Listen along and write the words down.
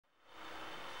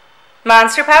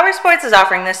Monster Powersports is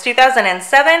offering this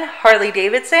 2007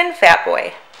 Harley-Davidson Fat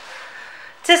Boy.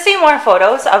 To see more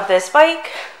photos of this bike,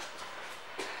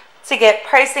 to get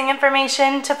pricing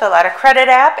information, to fill out a credit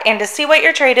app, and to see what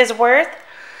your trade is worth,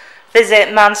 visit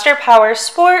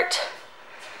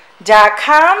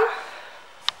monsterpowersport.com.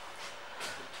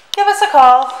 Give us a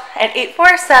call at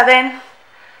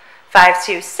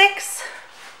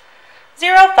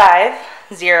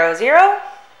 847-526-0500.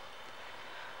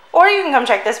 Or you can come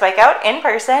check this bike out in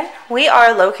person. We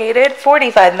are located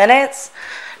 45 minutes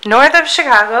north of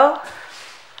Chicago.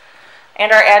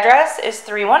 And our address is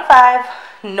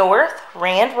 315 North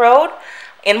Rand Road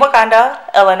in Wauconda,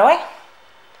 Illinois.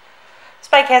 This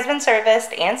bike has been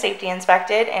serviced and safety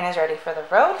inspected and is ready for the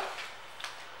road.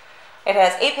 It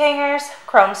has 8 hangers,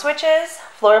 chrome switches,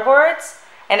 floorboards,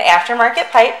 and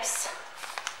aftermarket pipes.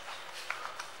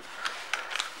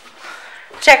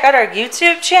 Check out our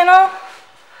YouTube channel.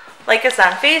 Like us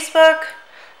on Facebook,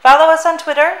 follow us on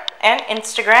Twitter and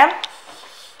Instagram.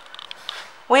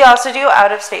 We also do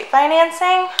out-of-state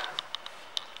financing,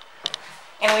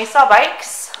 and we sell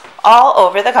bikes all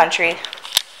over the country.